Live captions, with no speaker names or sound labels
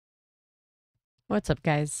What's up,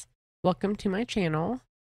 guys? Welcome to my channel.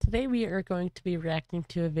 Today we are going to be reacting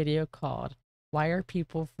to a video called "Why are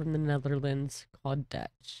people from the Netherlands called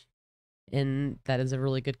Dutch?" And that is a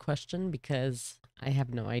really good question because I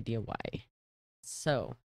have no idea why.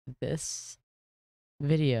 So this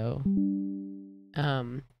video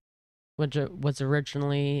was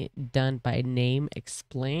originally done by Name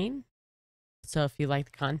Explain. So if you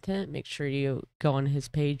like the content, make sure you go on his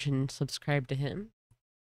page and subscribe to him.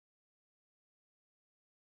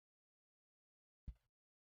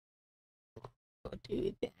 We'll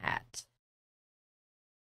do that.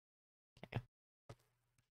 Okay.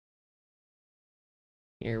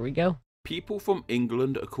 Here we go. People from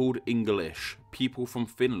England are called English, people from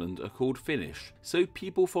Finland are called Finnish, so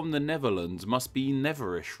people from the Netherlands must be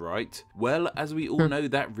Neverish, right? Well, as we all know,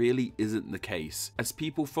 that really isn't the case, as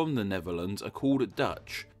people from the Netherlands are called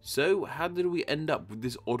Dutch. So how did we end up with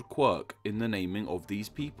this odd quirk in the naming of these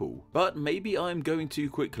people? But maybe I'm going too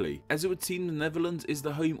quickly, as it would seem the Netherlands is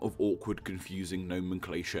the home of awkward, confusing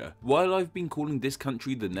nomenclature. While I've been calling this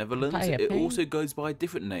country the Netherlands, it also goes by a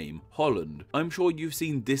different name, Holland. I'm sure you've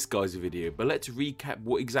seen this guy's video, but let's recap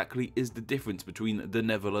what exactly is the difference between the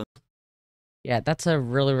Netherlands. Yeah, that's a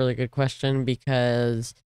really good question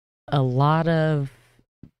because a lot of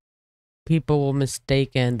people will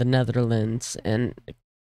mistaken the Netherlands and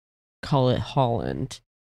call it Holland.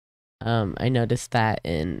 I noticed that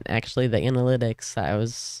in actually the analytics that I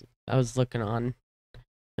was looking on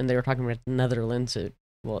when they were talking about the Netherlands. It'd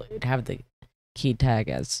have the key tag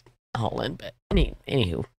as Holland, but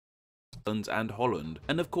anywho. And Holland.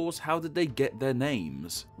 And of course, how did they get their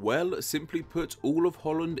names? Well, simply put, all of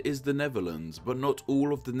Holland is the Netherlands, but not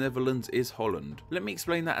all of the Netherlands is Holland. Let me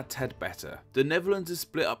explain that a tad better. The Netherlands is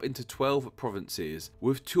split up into 12 provinces,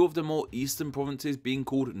 with 2 of the more eastern provinces being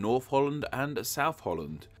called North Holland and South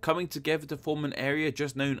Holland, coming together to form an area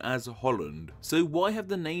just known as Holland. So why have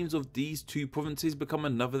the names of these 2 provinces become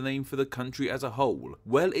another name for the country as a whole?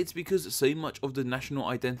 Well, it's because so much of the national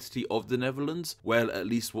identity of the Netherlands, well, at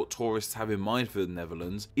least what tourists have in mind for the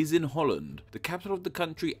Netherlands, is in Holland. The capital of the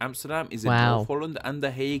country, Amsterdam, is in North Holland and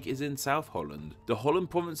The Hague is in South Holland. The Holland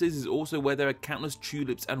provinces is also where there are countless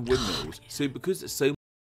tulips and windmills. So because so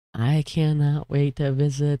I cannot wait to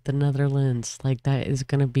visit the Netherlands. Like, that is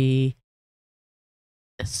gonna be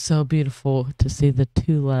so beautiful to see the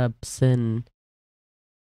tulips, and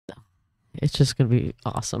it's just gonna be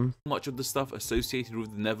awesome. much of the stuff associated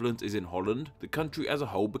with the Netherlands is in Holland, the country as a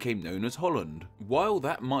whole became known as Holland. While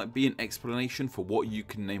that might be an explanation for what you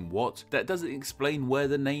can name what, that doesn't explain where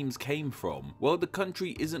the names came from. Well, the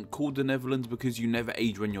country isn't called the Netherlands because you never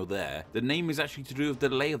age when you're there. The name is actually to do with the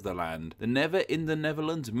lay of the land. The never in the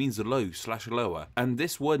Netherlands means low/lower, and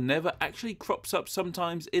this word never actually crops up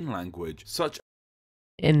sometimes in language, such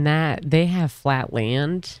In that they have flat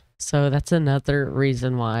land, so that's another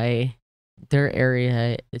reason why their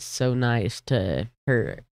area is so nice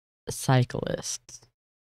for cyclists.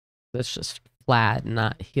 It's just flat,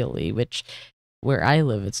 not hilly, which where I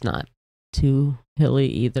live, it's not too hilly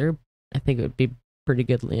either. I think it would be pretty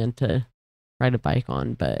good land to ride a bike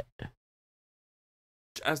on, but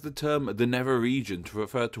as the term the Nether region to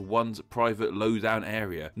refer to one's private low-down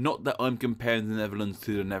area. Not that I'm comparing the Netherlands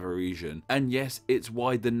to the Nether region. And yes, it's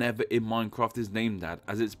why the Nether in Minecraft is named that,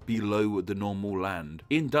 as it's below the normal land.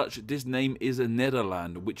 In Dutch, this name is a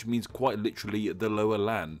Nederland, which means quite literally the lower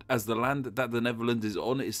land, as the land that the Netherlands is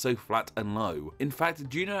on is so flat and low. In fact,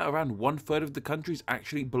 do you know around 1/3 of the country is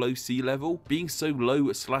actually below sea level? Being so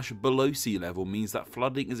low/below sea level means that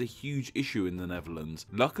flooding is a huge issue in the Netherlands.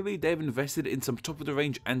 Luckily, they've invested in some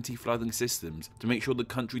top-of-the-range anti-flooding systems to make sure the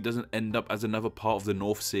country doesn't end up as another part of the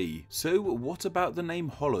North Sea. So what about the name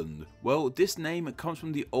Holland? Well, this name comes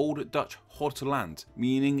from the old Dutch Holland,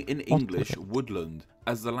 meaning in English woodland,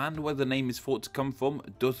 as the land where the name is thought to come from,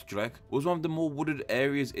 Dordrecht, was one of the more wooded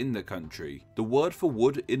areas in the country. The word for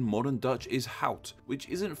wood in modern Dutch is hout, which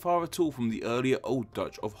isn't far at all from the earlier Old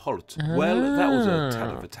Dutch of holt. Well, that was a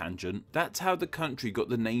tad of a tangent. That's how the country got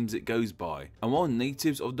the names it goes by. And while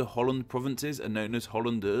natives of the Holland provinces are known as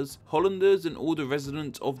Hollanders, Hollanders and all the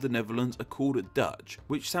residents of the Netherlands are called Dutch,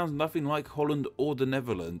 which sounds nothing like Holland or the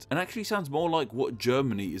Netherlands, and actually sounds more like what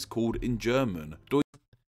Germany is called in German.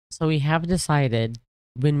 So we have decided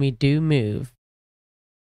when we do move,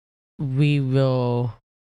 we will.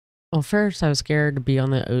 Well, first I was scared to be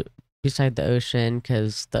on the beside the ocean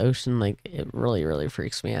because the ocean, like, it really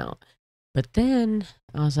freaks me out. But then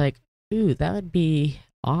I was like, ooh, that would be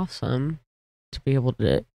awesome to be able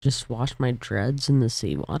to just wash my dreads in the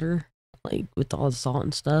seawater, like with all the salt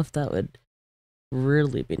and stuff. That would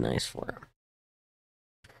really be nice for them.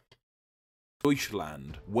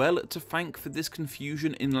 Deutschland. Well, to thank for this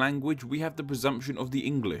confusion in language, we have the presumption of the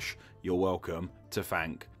English. You're welcome to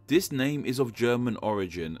thank. This name is of German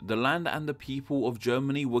origin. The land and the people of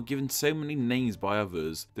Germany were given so many names by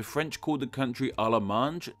others. The French called the country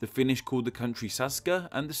Allemagne, the Finnish called the country Saska,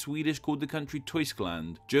 and the Swedish called the country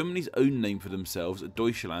Tyskland. Germany's own name for themselves,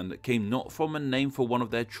 Deutschland, came not from a name for one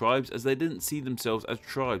of their tribes, as they didn't see themselves as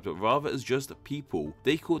tribes, but rather as just people.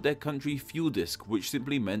 They called their country Fueldisk, which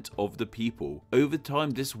simply meant of the people. Over time,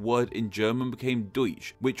 this word in German became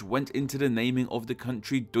Deutsch, which went into the naming of the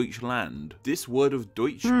country Deutschland. This word of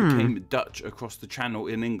Deutsch became Dutch across the channel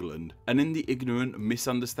in England, and in the ignorant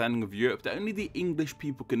misunderstanding of Europe that only the English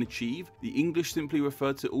people can achieve, the English simply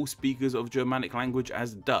referred to all speakers of Germanic language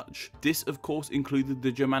as Dutch. This of course included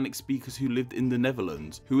the Germanic speakers who lived in the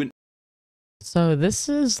Netherlands, who in So this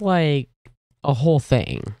is like a whole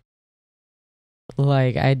thing.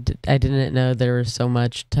 Like I didn't know there was so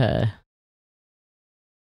much to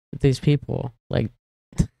these people. Like,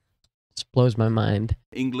 just blows my mind.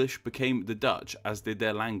 English became the Dutch, as did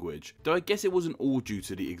their language. Though I guess it wasn't all due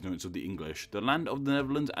to the ignorance of the English. The land of the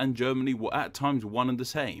Netherlands and Germany were at times one and the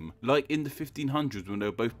same, like in the 1500s when they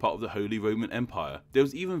were both part of the Holy Roman Empire. There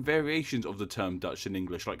was even variations of the term Dutch in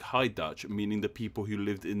English, like High Dutch, meaning the people who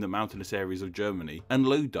lived in the mountainous areas of Germany, and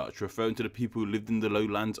Low Dutch, referring to the people who lived in the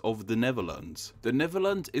lowlands of the Netherlands. The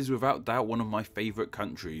Netherlands is without doubt one of my favourite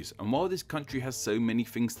countries, and while this country has so many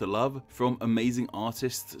things to love, from amazing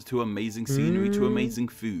artists to amazing scenery to amazing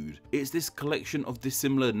food, it's this collection of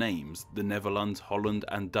dissimilar names, the Netherlands, Holland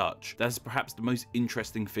and Dutch, that's perhaps the most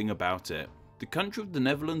interesting thing about it. The country of the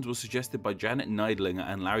Netherlands was suggested by Janet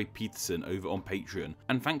Neidlinger and Larry Peterson over on Patreon,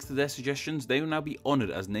 and thanks to their suggestions they will now be honoured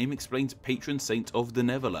as Name Explained's patron saint of the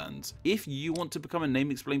Netherlands. If you want to become a Name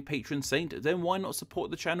Explained patron saint, then why not support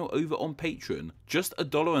the channel over on Patreon? Just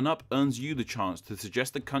 $1 and up earns you the chance to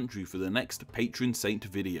suggest a country for the next patron saint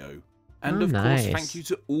video. And of course, thank you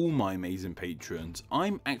to all my amazing patrons.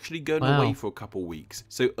 I'm actually going away for a couple weeks,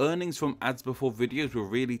 so earnings from ads before videos will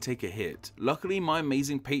really take a hit. Luckily, my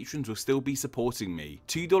amazing patrons will still be supporting me.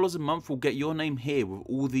 $2 a month will get your name here with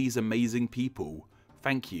all these amazing people.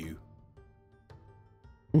 Thank you.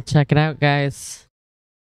 Check it out, guys.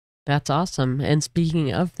 That's awesome. And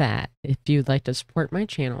speaking of that, if you'd like to support my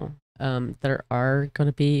channel, there are going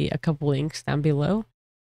to be a couple links down below.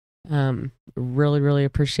 Really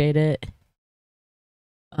appreciate it.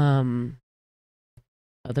 Other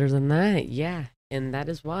than that, yeah, and that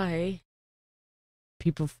is why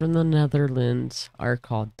people from the Netherlands are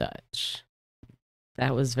called Dutch.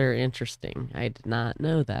 That was very interesting. I did not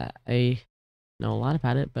know that. I know a lot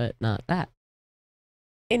about it, but not that.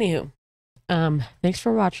 Anywho, thanks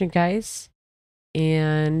for watching, guys,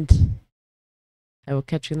 and I will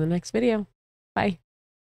catch you in the next video. Bye.